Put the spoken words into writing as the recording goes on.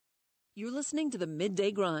You're listening to the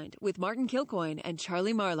Midday Grind with Martin Kilcoyne and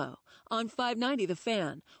Charlie Marlowe on 590 The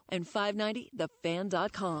Fan and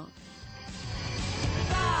 590thefan.com.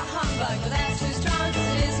 Humbug, well that's too strong 'cause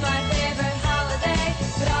it is my favorite holiday.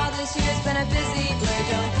 But all this year's been a busy blur.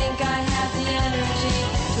 Don't think I have the energy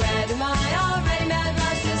to add to my already mad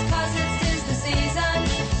rush just 'cause it's 'tis the season.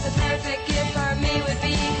 The perfect gift for me would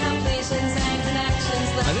be completions and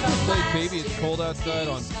connections. I think we played Baby It's Cold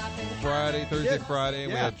Outside on Thursday, Friday,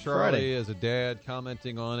 and we had Charlie as a dad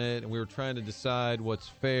commenting on it, and we were trying to decide what's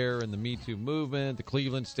fair in the Me Too movement, the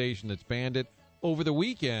Cleveland station that's banned it. Over the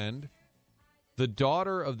weekend, the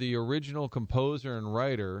daughter of the original composer and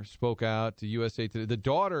writer spoke out to USA Today. The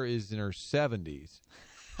daughter is in her 70s,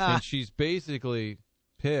 and she's basically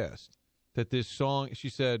pissed that this song, she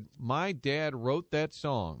said, my dad wrote that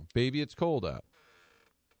song, Baby It's Cold Out,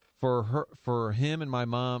 for him and my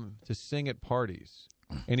mom to sing at parties.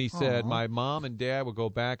 And he said, my mom and dad would go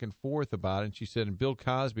back and forth about it. And she said, and Bill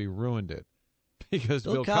Cosby ruined it. Because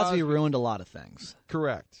Bill Cosby ruined a lot of things.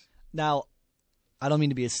 Correct. Now, I don't mean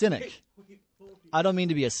to be a cynic. I don't mean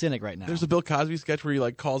to be a cynic right now. There's a Bill Cosby sketch where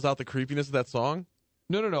he calls out the creepiness of that song.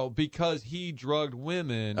 No. Because he drugged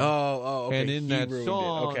women. Okay. And in that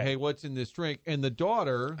song, okay. hey, what's in this drink? And the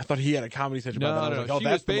daughter. I thought he had a comedy sketch about that. No.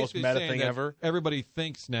 That's the most meta thing ever. Everybody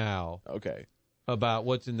thinks now. Okay. About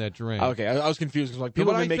what's in that drink. Okay, I was confused because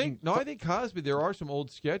people have been making. I think Cosby. There are some old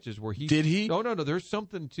sketches where he did he. No. There's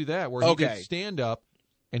something to that where he did stand up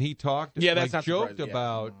and he talked. Yeah, that's not joked surprising.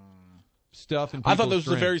 about stuff. And I thought this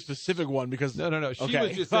was a very specific one because no. She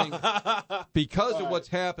was just saying because of what's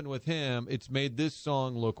happened with him, it's made this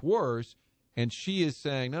song look worse. And she is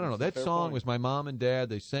saying, no. That song was my mom and dad.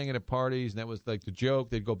 They sang it at parties, and that was like the joke.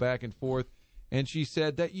 They'd go back and forth. And she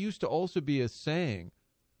said that used to also be a saying.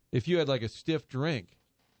 If you had like a stiff drink,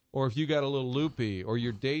 or if you got a little loopy, or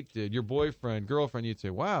your date did, your boyfriend, girlfriend, you'd say,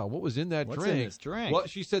 wow, what was in that drink? What's in this drink? Well,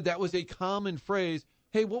 she said that was a common phrase.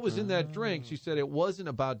 Hey, what was in that drink? She said it wasn't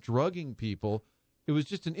about drugging people. It was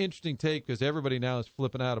just an interesting take because everybody now is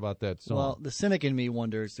flipping out about that song. Well, the cynic in me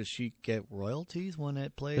wonders, does she get royalties when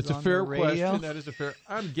it plays It's on a fair the radio? question. That is a fair.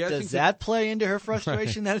 I'm guessing. Does that play into her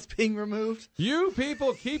frustration that it's being removed? You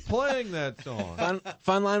people keep playing that song.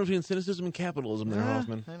 Fine line between cynicism and capitalism there,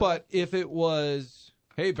 Hoffman. But if it was,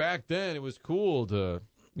 hey, back then it was cool to,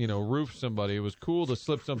 roof somebody. It was cool to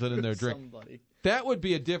slip something in their drink. That would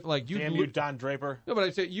be a different. Damn you, Don Draper. No, but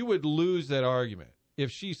I'd say you would lose that argument. If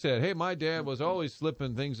she said, hey, my dad was always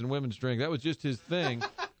slipping things in women's drink, that was just his thing,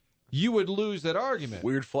 you would lose that argument.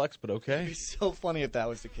 Weird flex, but okay. It'd be so funny if that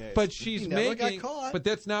was the case. But she's never got caught. But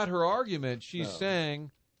that's not her argument. She's saying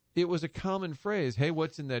it was a common phrase, hey,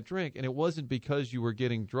 what's in that drink? And it wasn't because you were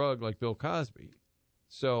getting drugged like Bill Cosby.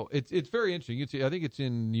 So it's very interesting. You see, I think it's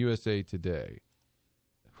in USA Today,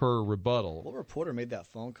 her rebuttal. What reporter made that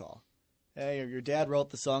phone call? Hey, your dad wrote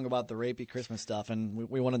the song about the rapey Christmas stuff, and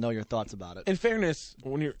we want to know your thoughts about it. In fairness,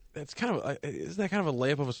 isn't that kind of a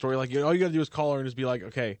layup of a story? Like all you got to do is call her and just be like,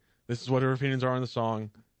 okay, this is what her opinions are on the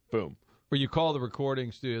song. Boom. Or you call the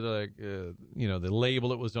recording studio, they're like, the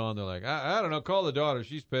label it was on. They're like, I don't know, call the daughter.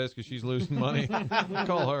 She's pissed because she's losing money.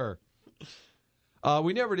 Call her.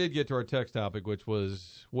 We never did get to our text topic, which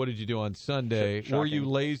was, what did you do on Sunday? Shocking. Were you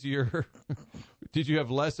lazier? Did you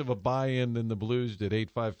have less of a buy-in than the Blues did?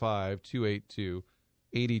 855-282-8255.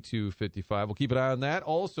 We'll keep an eye on that.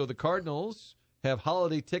 Also, the Cardinals have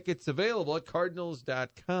holiday tickets available at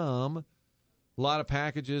Cardinals.com. A lot of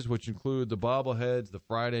packages, which include the bobbleheads, the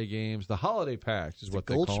Friday games, the holiday packs is what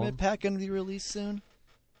they call them. Goldschmidt pack going to be released soon?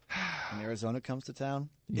 When Arizona comes to town?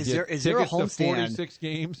 Is there a tickets homestand? to 46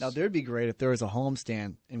 games? Now, there'd be great if there was a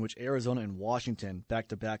homestand in which Arizona and Washington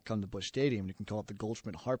back-to-back come to Busch Stadium. You can call it the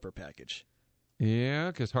Goldschmidt-Harper package. Yeah,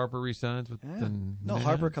 because Harper resigns with the No, Nats.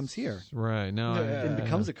 Harper comes here. Right. No, and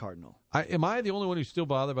becomes a Cardinal. Am I the only one who's still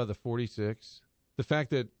bothered by the 46? The fact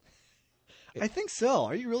that... I think so.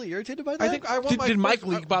 Are you really irritated by that? Did Mike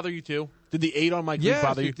Leake bother you too? Did the 8 on Mike Leake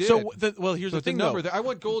bother you? Did. So, here's the thing, though. I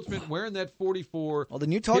want Goldschmidt wearing that 44. Well,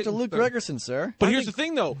 then you talk to Luke Gregerson, sir. But here's the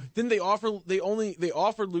thing, though. Then they offered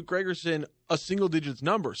Luke Gregerson a single digits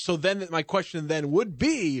number. So then my question then would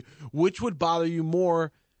be, which would bother you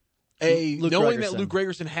more? Knowing that Luke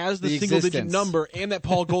Gregerson has the single-digit number and that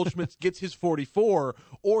Paul Goldschmidt gets his 44,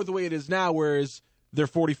 or the way it is now, whereas they're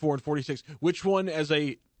 44 and 46. Which one, as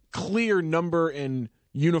a clear number and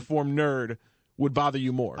uniform nerd, would bother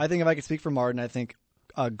you more? I think if I could speak for Martin, I think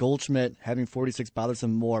Goldschmidt having 46 bothers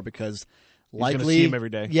him more because likely see him every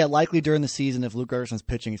day. Yeah, likely during the season, if Luke Gregerson's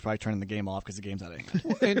pitching, he's probably turning the game off because the game's not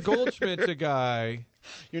ending. And Goldschmidt's a guy.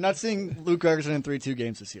 You're not seeing Luke Gregerson in 3-2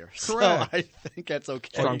 games this year. Correct. So I think that's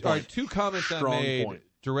okay. All right, 2 comments I made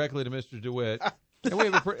directly to Mr. DeWitt. And we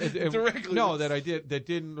have Directly. No, that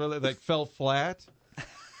didn't really, like, fell flat.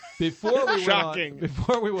 Before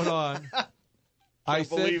we went on, I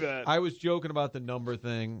said I was joking about the number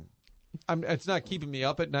thing. It's not keeping me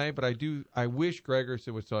up at night, but I wish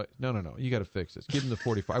Gregerson would say, no, you got to fix this. Give him the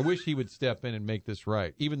 44. I wish he would step in and make this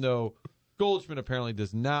right, even though Goldschmidt apparently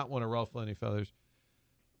does not want to ruffle any feathers.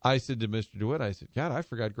 I said to Mr. DeWitt, I said, God, I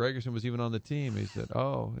forgot Gregerson was even on the team. He said,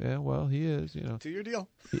 oh, yeah, well, he is. To your deal.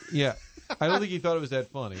 Yeah. I don't think he thought it was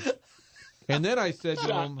that funny. And then I said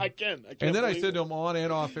to him, I can't and then I said to him on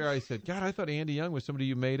and off air, I said, God, I thought Andy Young was somebody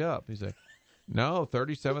you made up. He's like, no,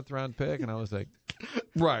 37th round pick. And I was like,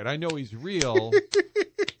 right, I know he's real.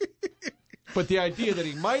 But the idea that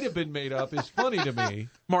he might have been made up is funny to me.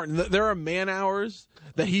 Martin, there are man hours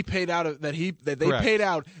that he paid out they paid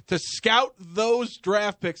out to scout those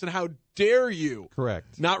draft picks, and how dare you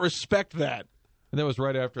not respect that? And that was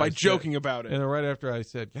right after by joking about it. And then right after I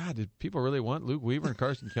said, God, did people really want Luke Weaver and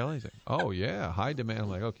Carson Kelly? He's like, oh yeah, high demand. I'm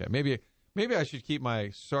like, okay, maybe I should keep my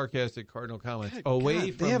sarcastic Cardinal comments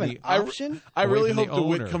away from the option. I really hope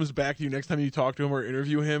DeWitt comes back to you next time you talk to him or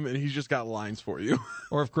interview him, and he's just got lines for you.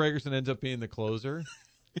 Or if Gregerson ends up being the closer.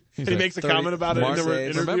 And he makes a comment about it in the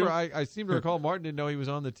interview. Remember, I seem to recall Martin didn't know he was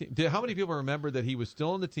on the team. How many people remember that he was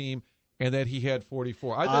still on the team and that he had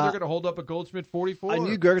 44? I thought they were going to hold up a Goldschmidt 44. I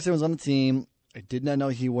knew Gregerson was on the team. I did not know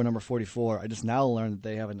he wore number 44. I just now learned that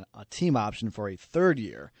they have a team option for a third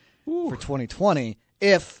year for 2020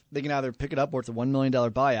 if they can either pick it up or it's a $1 million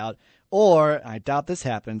buyout, or, I doubt this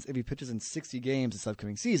happens, if he pitches in 60 games this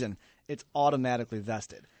upcoming season, it's automatically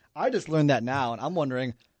vested. I just learned that now, and I'm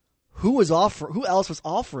wondering who else was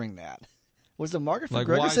offering that? Was the market for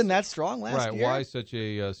Gregerson that strong last year? Right, why such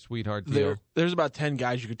a sweetheart deal? There's about 10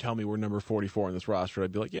 guys you could tell me were number 44 on this roster.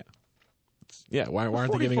 I'd be like, yeah, why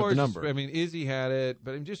aren't they giving up the number? I mean, Izzy had it,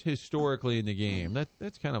 but just historically in the game,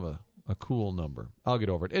 that's kind of a cool number. I'll get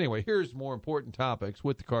over it. Anyway, here's more important topics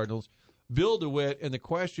with the Cardinals. Bill DeWitt, and the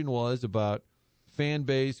question was about fan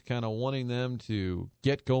base kind of wanting them to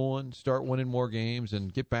get going, start winning more games,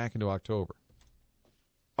 and get back into October.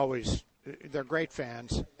 Always, they're great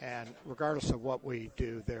fans, and regardless of what we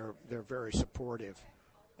do, they're very supportive.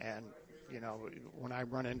 And when I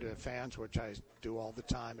run into fans, which I do all the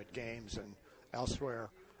time at games and elsewhere,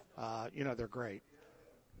 they're great.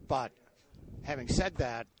 But having said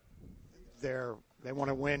that, they want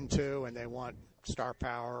to win too, and they want star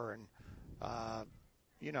power,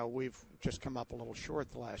 and we've just come up a little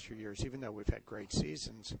short the last few years, even though we've had great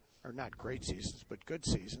seasons, or not great seasons, but good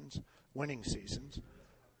seasons, winning seasons,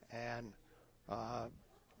 and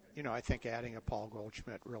I think adding a Paul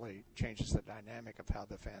Goldschmidt really changes the dynamic of how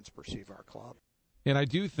the fans perceive our club. And I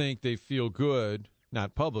do think they feel good,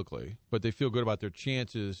 not publicly, but they feel good about their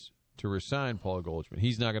chances to resign Paul Goldschmidt.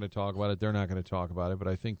 He's not going to talk about it. They're not going to talk about it, but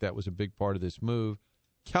I think that was a big part of this move.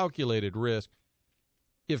 Calculated risk.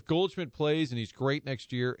 If Goldschmidt plays and he's great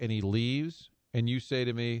next year and he leaves, and you say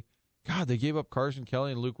to me, God, they gave up Carson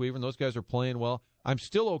Kelly and Luke Weaver, and those guys are playing well, I'm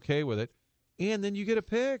still okay with it. And then you get a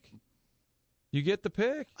pick. You get the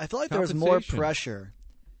pick. I feel like there was more pressure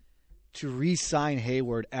to re-sign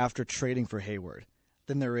Hayward after trading for Hayward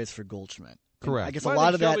than there is for Goldschmidt. Correct. And I guess a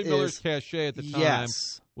lot of that Shelby Miller's cachet at the time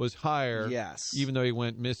was higher. Yes. Even though he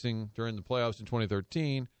went missing during the playoffs in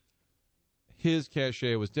 2013, his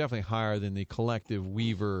cachet was definitely higher than the collective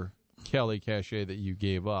Weaver-Kelly cachet that you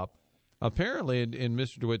gave up. Apparently, and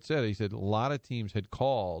Mr. DeWitt said, he said a lot of teams had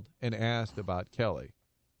called and asked about Kelly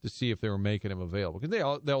to see if they were making him available.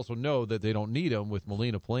 Because they also know that they don't need him with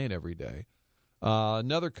Molina playing every day.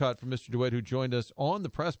 Another cut from Mr. DeWitt, who joined us on the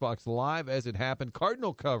press box live as it happened.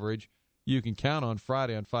 Cardinal coverage you can count on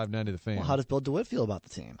Friday on 590 The Fan. Well, how does Bill DeWitt feel about the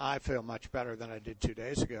team? I feel much better than I did 2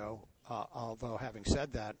 days ago. Although, having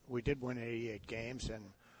said that, we did win 88 games, and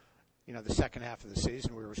the second half of the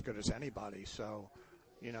season we were as good as anybody. So,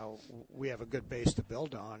 we have a good base to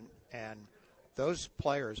build on, and those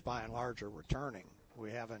players, by and large, are returning.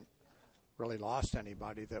 We haven't really lost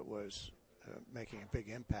anybody that was making a big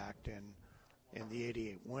impact in the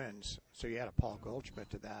 88 wins. So you add a Paul Goldschmidt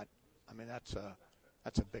to that. I mean, that's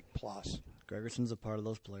a big plus. Gregerson's a part of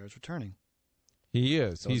those players returning. He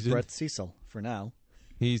is. So he's Brett Cecil for now.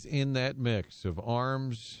 He's in that mix of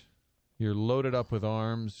arms. You're loaded up with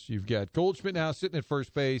arms. You've got Goldschmidt now sitting at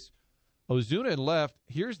first base. Ozuna in left.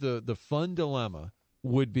 Here's the fun dilemma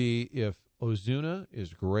would be if Ozuna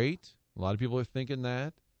is great. A lot of people are thinking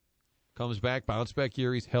that. Comes back, bounce back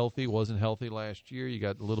year. He's healthy. Wasn't healthy last year. You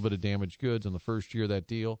got a little bit of damaged goods on the first year of that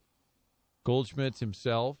deal. Goldschmidt's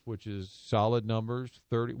himself, which is solid numbers,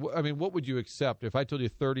 30. I mean, what would you accept if I told you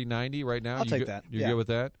 30-90 right now? I'll take that. You're good with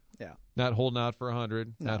that? Yeah. Not holding out for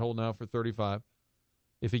 100. No. Not holding out for 35.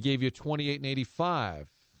 If he gave you 28 and 85,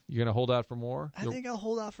 you're going to hold out for more? I think I'll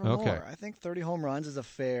hold out for more. I think 30 home runs is a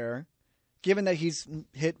fair, given that he's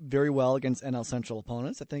hit very well against NL Central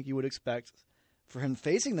opponents, I think you would expect for him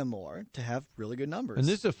facing them more to have really good numbers. And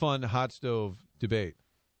this is a fun hot stove debate.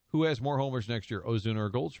 Who has more homers next year, Ozuna or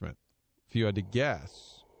Goldschmidt? If you had to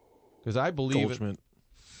guess. Because I believe Goldschmidt.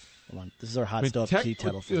 Hold on. This is our hot stove tea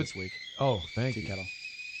kettle for this week. Oh, thank you. Tea kettle.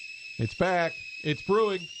 It's back. It's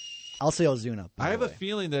brewing. I'll say Ozuna. I have a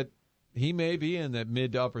feeling that he may be in that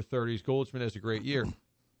mid to upper 30s. Goldschmidt has a great year.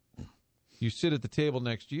 You sit at the table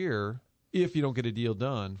next year, if you don't get a deal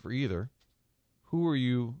done for either, who are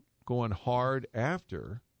you going hard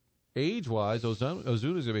after? Age-wise, Ozuna's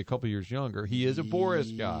going to be a couple years younger. He is a Boris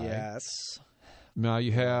guy. Yes. Now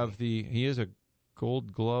you have he is a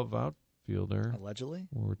Gold Glove outfielder. Allegedly.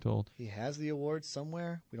 We're told. He has the award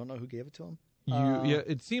somewhere. We don't know who gave it to him. Yeah,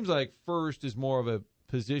 it seems like first is more of a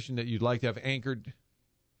position that you'd like to have anchored.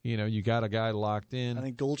 You got a guy locked in. I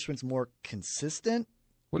think Goldschmidt's more consistent.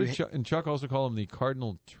 What did Chuck also call him? The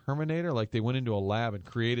Cardinal Terminator? Like they went into a lab and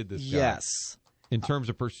created this guy. Yes. In terms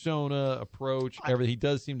of persona, approach, everything. He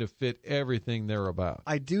does seem to fit everything they're about.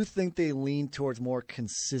 I do think they lean towards more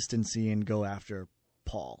consistency and go after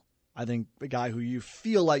Paul. I think a guy who you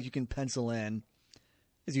feel like you can pencil in,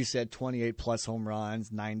 as you said, 28-plus home runs,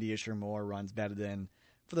 90-ish or more runs batted in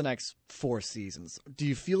for the next 4 seasons. Do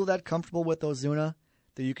you feel that comfortable with Ozuna,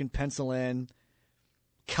 that you can pencil in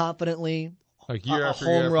confidently like year a after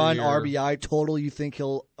home year after run, year. RBI total you think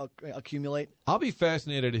he'll accumulate? I'll be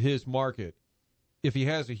fascinated at his market if he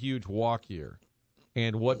has a huge walk year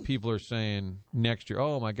and what people are saying next year.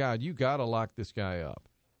 Oh, my God, you got to lock this guy up.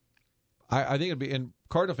 I think it'd be – and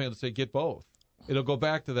Cardinal fans would say get both. It'll go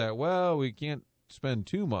back to that, well, we can't spend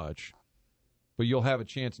too much, but you'll have a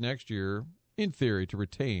chance next year, in theory, to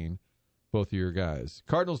retain both of your guys.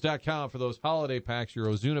 Cardinals.com for those holiday packs, your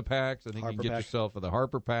Ozuna packs. I think Harper you can get pack. yourself the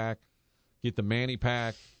Harper pack. Get the Manny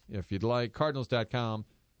pack if you'd like.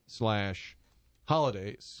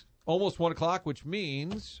 Cardinals.com/holidays. Almost 1 o'clock, which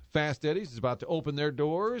means Fast Eddie's is about to open their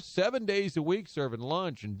doors 7 days a week, serving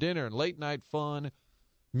lunch and dinner and late-night fun.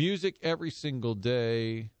 Music every single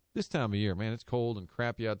day. This time of year, man, it's cold and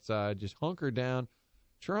crappy outside. Just hunker down.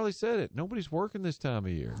 Charlie said it. Nobody's working this time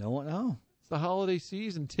of year. No one. No. It's the holiday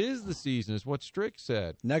season. 'Tis the season is what Strick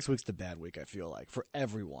said. Next week's the bad week, I feel like, for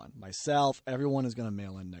everyone. Myself, everyone is going to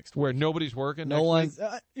mail in next week. Where nobody's working No next one's.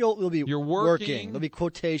 week? You'll be You're working. There'll be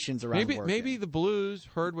quotations around working. Maybe the Blues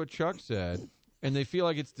heard what Chuck said, and they feel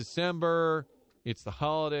like it's December, it's the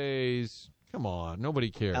holidays. Come on, nobody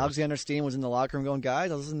cares. Alexander Steen was in the locker room going,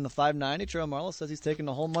 guys, I was in the 590. Charlie Marlowe says he's taking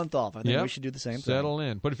the whole month off. I think we should do the same thing. Settle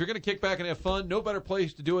in. But if you're going to kick back and have fun, no better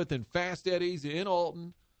place to do it than Fast Eddie's in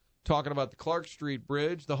Alton. Talking about the Clark Street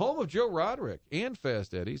Bridge, the home of Joe Roderick and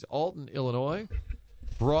Fast Eddie's, Alton, Illinois.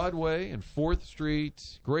 Broadway and 4th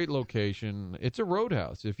Street, great location. It's a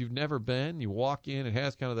roadhouse. If you've never been, you walk in, it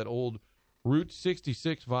has kind of that old Route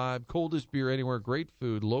 66 vibe, coldest beer anywhere, great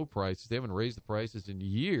food, low prices. They haven't raised the prices in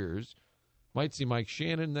years. Might see Mike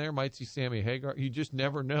Shannon there, might see Sammy Hagar. You just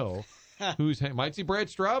never know might see Brad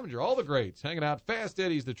Straubinger, all the greats hanging out. Fast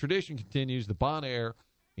Eddie's, the tradition continues, the Bon Air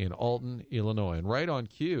in Alton, Illinois. And right on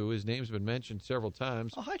cue, his name's been mentioned several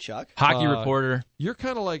times. Oh, hi, Chuck. Hockey reporter. You're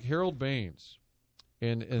kind of like Harold Baines.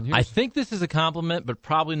 And I think this is a compliment, but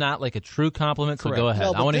probably not like a true compliment. Correct. So go ahead.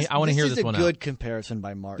 No, I want to hear this one This is a good out. comparison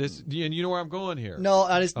by Martin. and you know where I'm going here. No,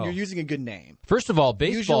 you're using a good name. First of all,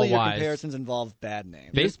 Usually your baseball-wise, comparisons involve bad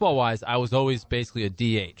names. baseball-wise, I was always basically a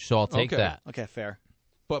DH, so I'll take Okay. that. Okay, fair.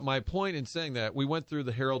 But my point in saying that, we went through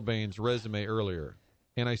the Harold Baines resume earlier,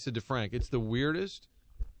 and I said to Frank, it's the weirdest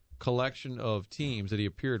collection of teams that he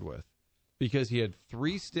appeared with because he had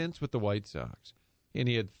 3 stints with the White Sox, and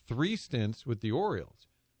he had 3 stints with the Orioles.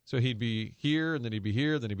 So he'd be here, and then he'd be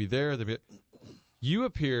here, then he'd be there. You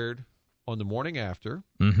appeared on the morning after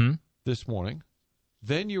this morning.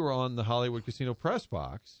 Then you were on the Hollywood Casino press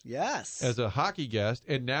box Yes. as a hockey guest,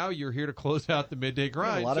 and now you're here to close out the midday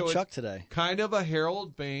grind. A lot So of Chuck it's today. kind of a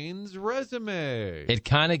Harold Baines resume. It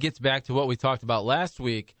kind of gets back to what we talked about last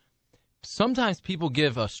week. Sometimes people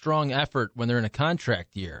give a strong effort when they're in a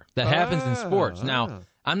contract year. That happens in sports. Now,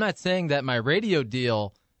 I'm not saying that my radio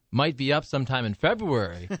deal might be up sometime in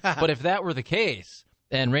February, but if that were the case,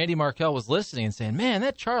 and Randy Markell was listening and saying, man,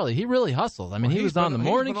 that Charlie, he really hustled. I mean, he was on the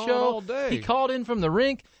morning show. All day. He called in from the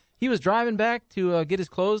rink. He was driving back to get his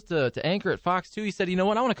clothes to anchor at Fox 2. He said, you know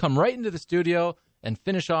what, I want to come right into the studio and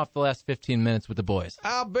finish off the last 15 minutes with the boys.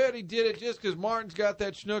 I'll bet he did it just because Martin's got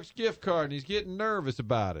that Schnucks gift card and he's getting nervous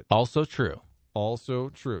about it. Also true. Also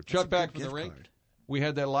true. Chuck back from the gift rink. card. We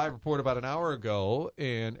had that live report about an hour ago,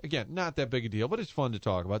 and again, not that big a deal, but it's fun to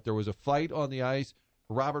talk about. There was a fight on the ice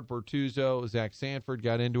Robert Bortuzzo, Zach Sanford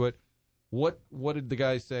got into it. What did the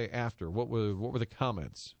guys say after? What were the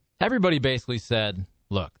comments? Everybody basically said,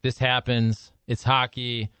 look, this happens. It's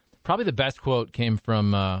hockey. Probably the best quote came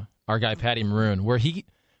from our guy, Patty Maroon, where he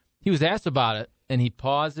was asked about it, and he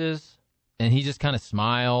pauses, and he just kind of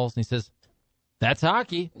smiles, and he says, that's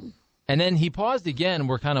hockey. And then he paused again, and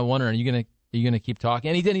we're kind of wondering, are you gonna keep talking?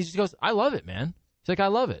 And he just goes, I love it, man. He's like, I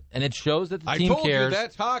love it. And it shows that the team cares. I told you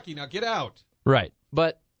that's hockey. Now get out. Right.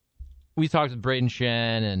 But we talked with Braden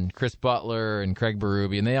Shen and Chris Butler and Craig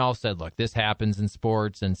Berube, and they all said, look, this happens in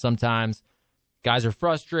sports, and sometimes guys are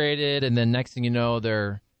frustrated, and then next thing you know,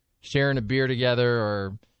 they're sharing a beer together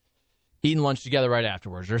or eating lunch together right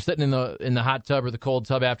afterwards. They're sitting in the hot tub or the cold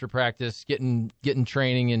tub after practice, getting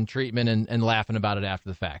training and treatment and laughing about it after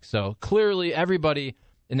the fact. So clearly everybody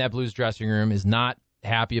in that Blues dressing room is not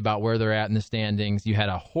happy about where they're at in the standings. You had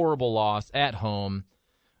a horrible loss at home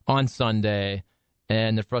on Sunday,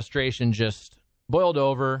 and the frustration just boiled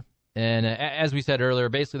over. And as we said earlier,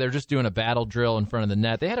 basically they're just doing a battle drill in front of the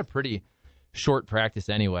net. They had a pretty short practice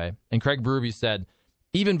anyway. And Craig Berube said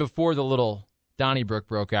even before the little Donnybrook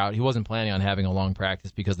broke out, he wasn't planning on having a long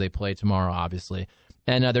practice because they play tomorrow, obviously.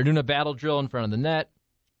 And they're doing a battle drill in front of the net.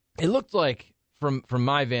 It looked like, from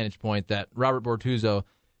my vantage point, that Robert Bortuzzo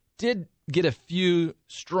did get a few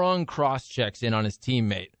strong cross-checks in on his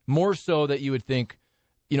teammate, more so that you would think,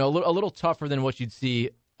 a little tougher than what you'd see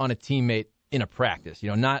on a teammate in a practice,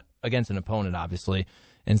 not against an opponent, obviously.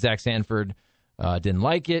 And Zach Sanford didn't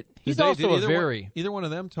like it. He's also either one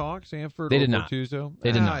of them talk, Sanford they or did not. Bortuzzo?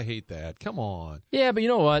 They did not. I hate that. Come on. Yeah, but you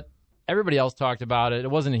know what? Everybody else talked about it.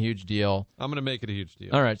 It wasn't a huge deal. I'm going to make it a huge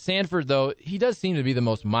deal. All right. Sanford, though, he does seem to be the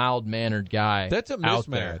most mild-mannered guy. That's a out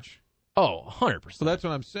there. mismatch. Oh, 100%. So that's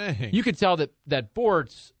what I'm saying. You could tell that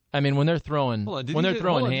Bortz, when they're throwing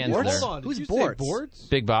hands there. Hold on. Who's Did you Bortz? say Bortz?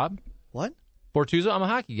 Big Bob. What? Bortuzzo? I'm a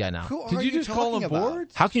hockey guy now. Who Did are you just call him talking about?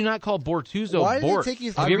 Bortz? How can you not call Bortuzzo Why Bortz? did it take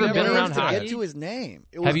you Have you ever been around to hockey? get to his name?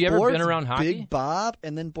 It was Have you ever Bortz, been around hockey? Big Bob,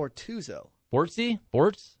 and then Bortuzzo. Bortzy?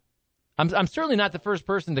 Bortz? I'm certainly not the first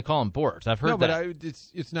person to call him Bortz. I've heard that. But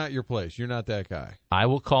it's not your place. You're not that guy. I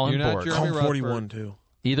will call him You're not Bortz. Jeremy Call him Rutherford. 41 too.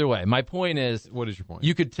 Either way, my point is, What is your point?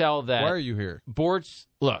 you could tell that. Why are you here? Bortz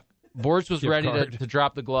was Gift ready card. to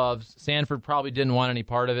drop the gloves. Sanford probably didn't want any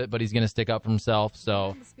part of it, but he's going to stick up for himself.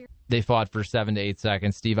 So they fought for 7 to 8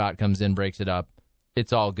 seconds. Steve Ott comes in, breaks it up.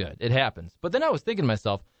 It's all good. It happens. But then I was thinking to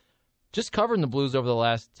myself, just covering the Blues over the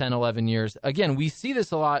last 10, 11 years, again, we see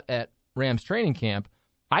this a lot at Rams training camp.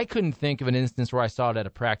 I couldn't think of an instance where I saw it at a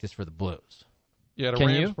practice for the Blues. Yeah, at a Can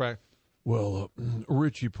Rams you? practice. Well,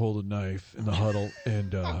 Richie pulled a knife in the huddle,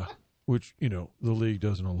 and which the league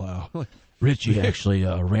doesn't allow. Richie actually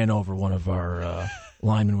ran over one of our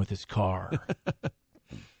linemen with his car.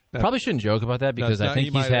 Probably shouldn't joke about that because I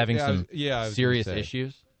think he's having some serious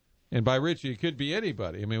issues. And by Richie, it could be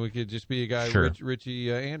anybody. We could just be a guy, Sure.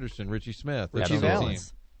 Richie Anderson, Richie Smith. Richie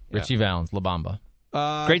Valens. Richie Valens, La Bamba.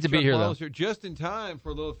 Great to be Chuck here, though. Wallace just in time for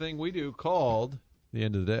a little thing we do called The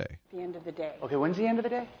End of the Day. The end of the day. Okay, when's the end of the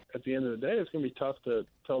day? At the end of the day, it's going to be tough to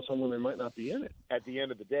tell someone they might not be in it. At the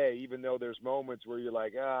end of the day, even though there's moments where you're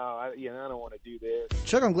like, I don't want to do this.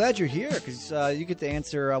 Chuck, I'm glad you're here because you get to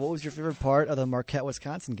answer what was your favorite part of the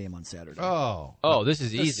Marquette-Wisconsin game on Saturday. Oh, this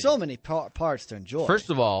is There's easy. so many parts to enjoy. First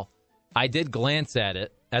of all, I did glance at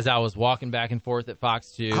it as I was walking back and forth at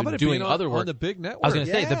Fox 2 How about it doing being other work. on the big network? I was going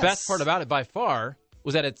to say, the Yes. best part about it by far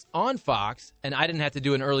was that it's on Fox, and I didn't have to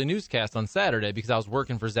do an early newscast on Saturday because I was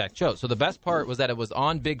working for Zach Choate. So the best part was that it was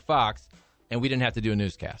on Big Fox, and we didn't have to do a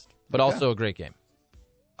newscast. But also a great game.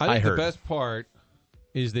 I think heard. the best part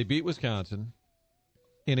is they beat Wisconsin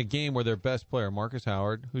in a game where their best player, Marcus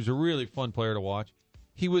Howard, who's a really fun player to watch,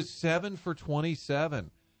 he was 7 for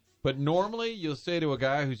 27. But normally you'll say to a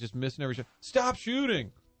guy who's just missing every shot, stop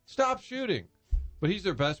shooting. But he's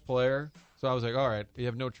their best player. So I was like, all right, you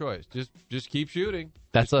have no choice. Just keep shooting.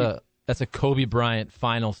 That's a Kobe Bryant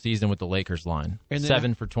final season with the Lakers line. And then-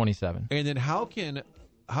 7 for 27. And then how can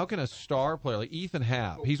a star player like Ethan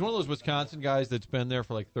Happ, he's one of those Wisconsin guys that's been there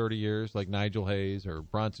for like 30 years, like Nigel Hayes or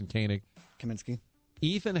Bronson Koenig. Kaminsky.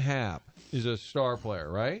 Ethan Happ is a star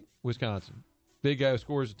player, right? Wisconsin. Big guy who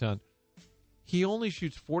scores a ton. He only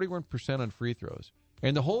shoots 41% on free throws.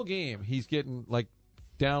 And the whole game, he's getting like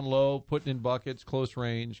down low, putting in buckets, close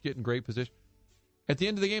range, getting great position. At the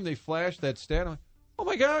end of the game, they flashed that stat. I'm like, oh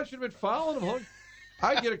my God, I should have been fouling him.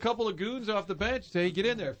 I'd get a couple of goons off the bench and say, hey, get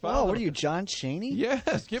in there. Foul Oh, what him. are you, John Chaney?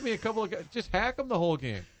 Yes, give me a couple of guys. Just hack them the whole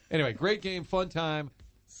game. Anyway, great game, fun time.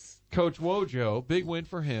 Coach Wojo, big win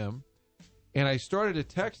for him. And I started to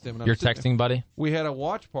text him. And You're texting, buddy? We had a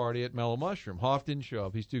watch party at Mellow Mushroom. Hoff didn't show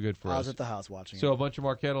up. He's too good for us. I was at the house watching So it. a bunch of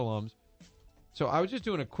Marquette alums. So I was just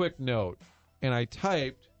doing a quick note, and I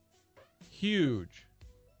typed, huge.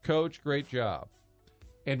 Coach, great job.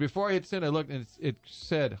 And before I hit send, I looked, and it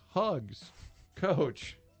said, hugs.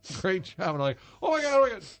 Coach, great job. And I'm like, oh, my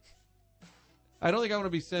God. I don't think I want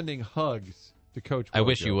to be sending hugs to Coach Bojo. I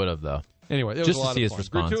wish you would have, though. Anyway, it was just a lot to see of his fun.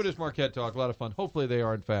 response. Gratuitous Marquette talk, a lot of fun. Hopefully they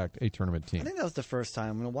are, in fact, a tournament team. I think that was the first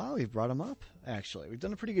time in a while we've brought them up, actually. We've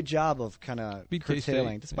done a pretty good job of kind of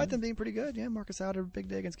curtailing. Despite them being pretty good. Yeah, Marcus out a big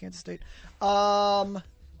day against Kansas State. Why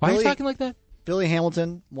are you talking like that? Billy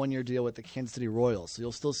Hamilton, one-year deal with the Kansas City Royals, so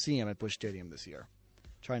you'll still see him at Busch Stadium this year,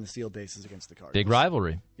 trying to steal bases against the Cardinals. Big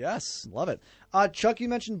rivalry. Yes, love it. Chuck, you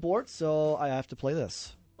mentioned Bort, so I have to play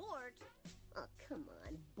this. Bort? Oh, come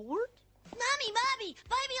on, Bort? Mommy,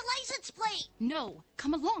 buy me a license plate! No,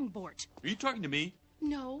 come along, Bort. Are you talking to me?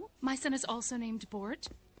 No, my son is also named Bort.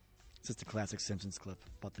 It's just a classic Simpsons clip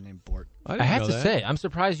about the name Bort. I have to say, I'm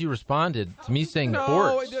surprised you responded to me saying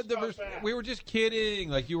Bort. We were just kidding.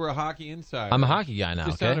 Like you were a hockey insider. I'm a hockey guy now,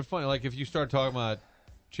 It sounded funny. Like if you start talking about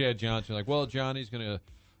Chad Johnson, like, well, Johnny's going to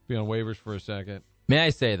be on waivers for a second. May I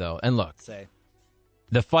say, though, and look.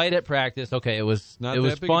 The fight at practice, okay, it was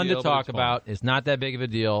fun to talk about. It's not that big of a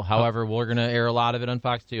deal. However, we're going to air a lot of it on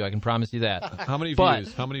Fox 2. I can promise you that. How many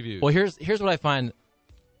views? How many views? Well, here's what I find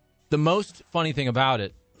the most funny thing about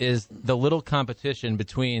it is the little competition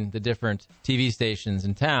between the different TV stations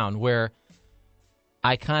in town where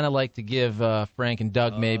I kind of like to give Frank and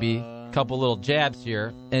Doug maybe a couple little jabs here.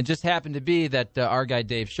 And it just happened to be that our guy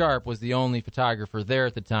Dave Sharp was the only photographer there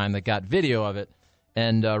at the time that got video of it.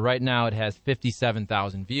 And right now it has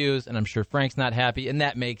 57,000 views, and I'm sure Frank's not happy, and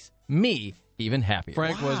that makes me even happier.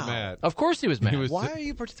 Frank was mad. Of course he was mad. Why are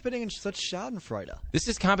you participating in such schadenfreude? This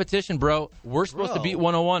is competition, bro. We're supposed to beat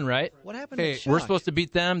 101, right? What happened to Chuck? We're supposed to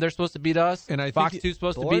beat them. They're supposed to beat us. And Fox 2's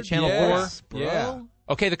supposed to beat Channel 4. Yeah.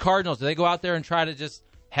 Okay, the Cardinals, do they go out there and try to just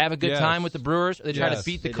have a good time with the Brewers, or they try to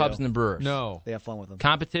beat the Cubs and the Brewers? No. They have fun with them.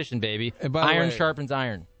 Competition, baby. And by the Iron way, sharpens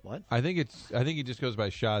iron. What? I think he just goes by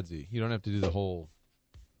Shadsy. You don't have to do the whole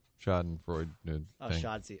Schadenfreude thing. Oh,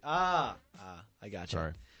 Shadsy. I got you.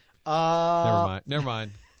 Sorry. Never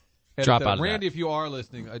mind. Drop out of Randy, that. if you are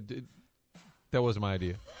listening, that wasn't my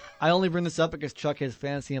idea. I only bring this up because Chuck has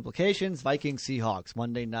fantasy implications. Vikings Seahawks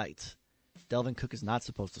Monday night. Delvin Cook is not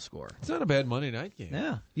supposed to score. It's not a bad Monday night game.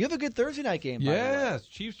 Yeah. You have a good Thursday night game, by the way. Yes,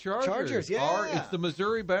 Chiefs-Chargers. Chargers, yeah. It's the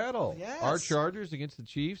Missouri battle. Yes. Our Chargers against the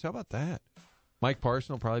Chiefs. How about that? Mike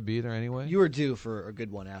Parson will probably be there anyway. You were due for a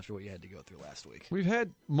good one after what you had to go through last week. We've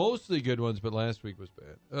had mostly good ones, but last week was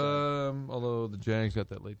bad. Although the Jags got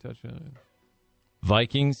that late touchdown.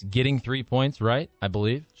 Vikings getting 3 points, right? I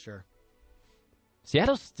believe. Sure.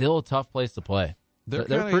 Seattle's still a tough place to play. They're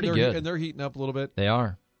pretty good. And they're heating up a little bit. They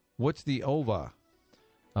are. What's the OVA?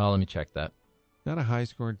 Oh, let me check that. Not a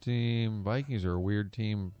high-scoring team. Vikings are a weird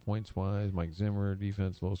team points-wise. Mike Zimmer,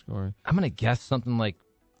 defense, low-scoring. I'm going to guess something like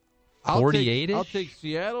 48-ish? I'll take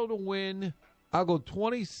Seattle to win. I'll go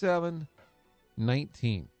 27-19.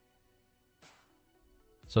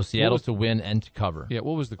 So Seattle to win and to cover. Yeah,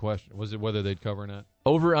 what was the question? Was it whether they'd cover or not?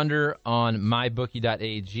 Over-under on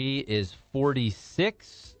mybookie.ag is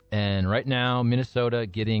 46, and right now Minnesota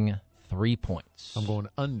getting 3 points. I'm going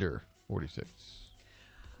under 46.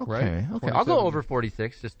 Okay, right? okay. I'll go over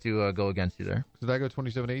 46 just to go against you there. Did I go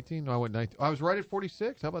 27-18? No, I went 19. I was right at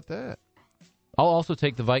 46. How about that? I'll also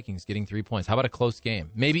take the Vikings getting 3 points. How about a close game?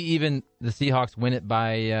 Maybe even the Seahawks win it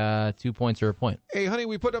by 2 points or a point. Hey, honey,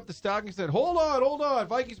 we put up the stock and said, hold on.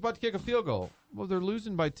 Vikings about to kick a field goal. Well, they're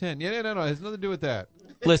losing by 10. Yeah, no. It has nothing to do with that.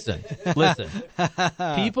 Listen.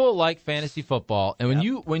 People like fantasy football, and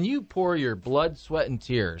when you pour your blood, sweat, and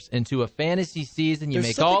tears into a fantasy season, you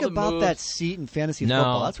There's make all the something about moves. that seat in fantasy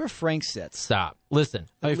football. That's where Frank sits. Stop. Listen.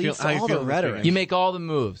 It leads to all the rhetoric. You make all the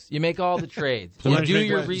moves. You make all the trades. Sometimes you do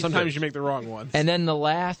your research. Sometimes you make the wrong ones. And then the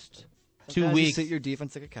last 2 Sometimes weeks, you sit your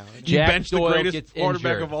defense like a coward. You Jack bench the Doyle greatest gets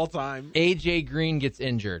quarterback injured. of all time. A.J. Green gets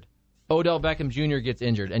injured. Odell Beckham Jr. gets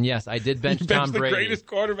injured. And yes, I did bench You Tom bench Brady. the greatest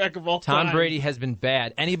quarterback of all time. Tom Brady has been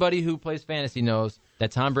bad. Anybody who plays fantasy knows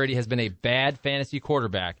that Tom Brady has been a bad fantasy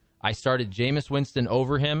quarterback. I started Jameis Winston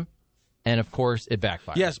over him, and of course, it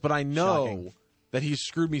backfired. Yes, but I know that he's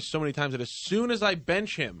screwed me so many times that as soon as I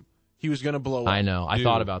bench him, he was going to blow up. I know. I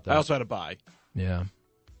thought about that. I also had a bye. Yeah.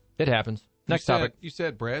 It happens. Next topic. You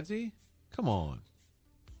said Bradsy? Come on.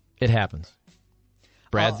 It happens.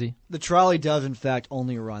 Bradsy? The trolley does, in fact,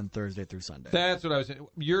 only run Thursday through Sunday. That's what I was saying.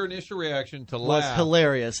 Your initial reaction to was laugh.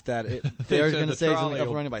 hilarious that they're said going to the say it's trolley only up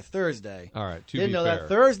will- running by Thursday. All right, to Didn't be know fair. that.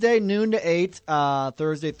 Thursday, noon to 8.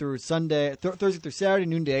 Thursday through Sunday. Thursday through Saturday,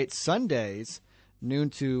 noon to 8. Sundays, noon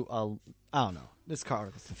to, I don't know. This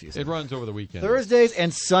car is confusing. It runs over the weekend. Thursdays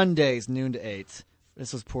and Sundays, noon to 8.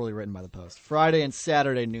 This was poorly written by the Post. Friday and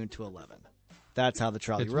Saturday, noon to 11. That's how the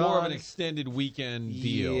trolley runs. It's more of an extended weekend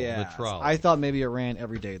deal, the trolley. I thought maybe it ran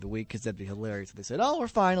every day of the week because that'd be hilarious if they said, we're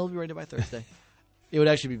fine, it'll be ready by Thursday. It would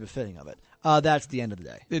actually be befitting of it. That's the end of the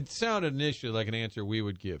day. It sounded initially like an answer we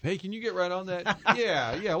would give. Hey, can you get right on that?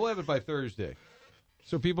 yeah, we'll have it by Thursday.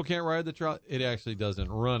 So people can't ride the trolley. It actually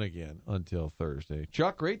doesn't run again until Thursday.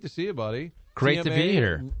 Chuck, great to see you, buddy. Great TMA, to be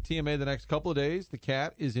here. TMA the next couple of days. The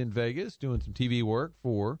Cat is in Vegas doing some TV work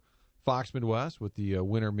for Fox Midwest with the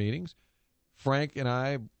winter meetings. Frank and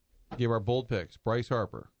I gave our bold picks. Bryce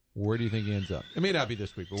Harper, where do you think he ends up? It may not be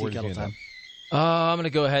this week, but where does he end up? I'm going to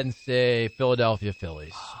go ahead and say Philadelphia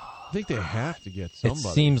Phillies. I think they have to get somebody.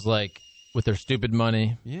 It seems like with their stupid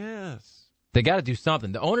money. Yes. They got to do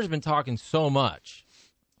something. The owner's been talking so much.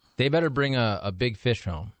 They better bring a big fish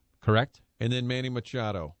home, correct? And then Manny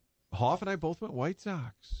Machado. Hoff and I both went White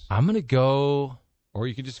Sox. I'm going to go... Or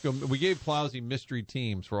you can just go. We gave Plowsy mystery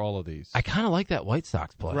teams for all of these. I kind of like that White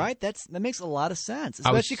Sox play. Right? That makes a lot of sense,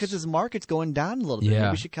 especially because his market's going down a little bit. Yeah.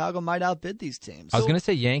 Maybe Chicago might outbid these teams. I was going to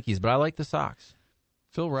say Yankees, but I like the Sox.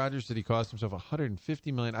 Phil Rogers said he cost himself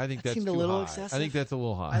 $150 million. I think that's seemed too a little high. excessive. I think that's a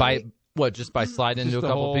little high. By what? Just by sliding into a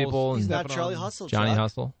couple people? He's And not Charlie Hustle. Johnny Chuck.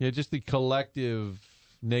 Hustle. Yeah, just the collective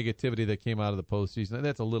negativity that came out of the postseason.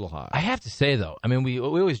 That's a little high. I have to say, though, I mean, we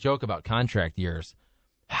always joke about contract years.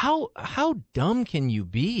 How dumb can you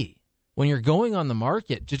be when you're going on the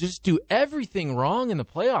market to just do everything wrong in the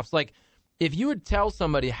playoffs? Like, if you would tell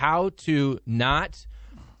somebody how to not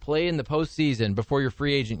play in the postseason before your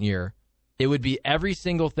free agent year, it would be every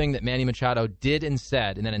single thing that Manny Machado did and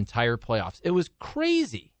said in that entire playoffs. It was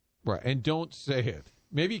crazy. Right, and don't say it.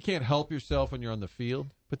 Maybe you can't help yourself when you're on the field,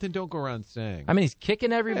 but then don't go around saying. I mean, he's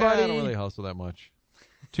kicking everybody. I don't really hustle that much.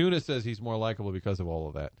 Tuna says he's more likable because of all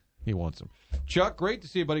of that. He wants him. Chuck, great to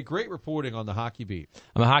see you, buddy. Great reporting on the hockey beat.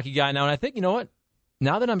 I'm a hockey guy now, and I think, you know what?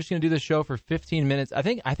 Now that I'm just going to do this show for 15 minutes, I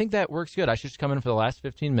think that works good. I should just come in for the last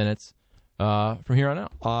 15 minutes from here on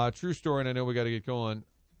out. True story, and I know we got to get going.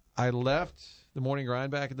 I left the morning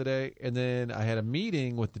grind back in the day, and then I had a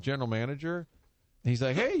meeting with the general manager. And he's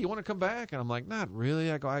like, "Hey, you want to come back?" And I'm like, "Not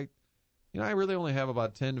really." I go, I really only have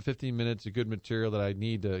about 10 to 15 minutes of good material that I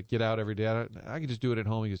need to get out every day. I can just do it at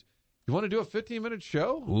home. He goes, "You want to do a 15-minute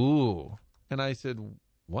show?" Ooh. And I said,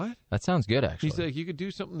 "What?" That sounds good, actually. He's like, "You could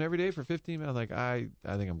do something every day for 15 minutes." I'm like, I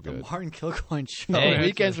think I'm good. The Martin Kilcoyne show. Hey,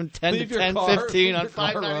 weekends from 10 to 10:15 on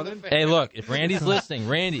 590. Hey, look, if Randy's listening,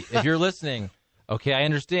 Randy, if you're listening, okay, I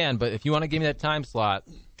understand, but if you want to give me that time slot,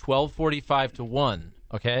 12:45 to 1,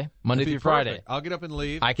 okay? Monday through Friday. I'll get up and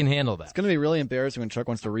leave. I can handle that. It's going to be really embarrassing when Chuck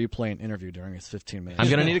wants to replay an interview during his 15 minutes. I'm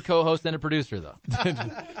going to need a co-host and a producer, though.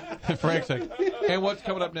 Frank's like, "And what's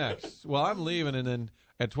coming up next?" Well, I'm leaving, and then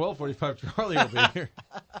at 12:45, Charlie will be here.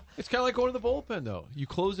 It's kind of like going to the bullpen, though. You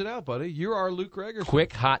close it out, buddy. You're our Luke Gregerson.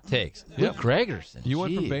 Quick hot takes. Yep. Luke Gregerson. You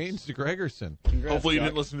went from Jeez. Baines to Gregerson. Congrats, Hopefully you Chuck.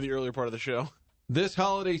 didn't listen to the earlier part of the show. This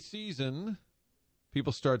holiday season,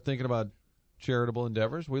 people start thinking about charitable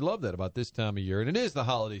endeavors. We love that about this time of year. And it is the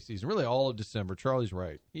holiday season, really all of December. Charlie's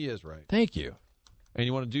right. He is right. Thank you. And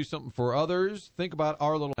you want to do something for others? Think about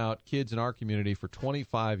Our Little Out, kids in our community for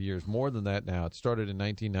 25 years. More than that now. It started in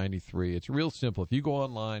 1993. It's real simple. If you go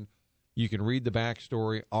online, you can read the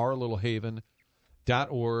backstory,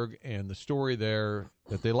 ourlittlehaven.org, and the story there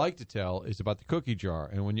that they like to tell is about the cookie jar.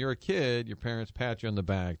 And when you're a kid, your parents pat you on the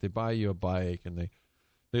back. They buy you a bike, and they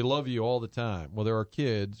love you all the time. Well, there are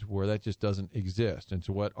kids where that just doesn't exist. And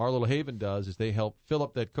so what Our Little Haven does is they help fill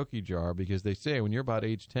up that cookie jar because they say when you're about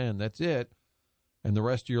age 10, that's it. And the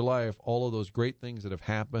rest of your life, all of those great things that have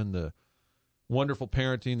happened, the wonderful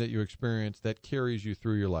parenting that you experience, that carries you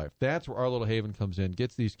through your life. That's where Our Little Haven comes in,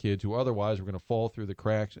 gets these kids who otherwise were going to fall through the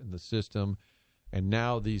cracks in the system. And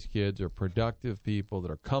now these kids are productive people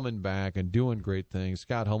that are coming back and doing great things.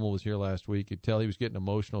 Scott Hummel was here last week. You could tell he was getting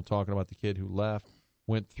emotional talking about the kid who left,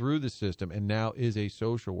 went through the system, and now is a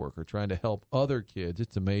social worker trying to help other kids.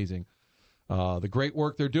 It's amazing. The great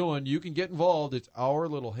work they're doing. You can get involved. It's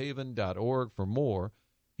ourlittlehaven.org for more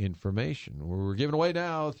information. We're giving away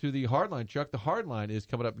now to the Hardline. Chuck, the Hardline is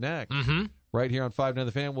coming up next. Mm-hmm. Right here on 5 9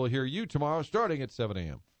 The Fan. We'll hear you tomorrow starting at 7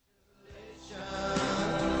 a.m.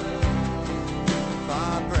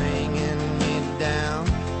 For bringing me down.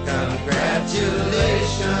 Congratulations.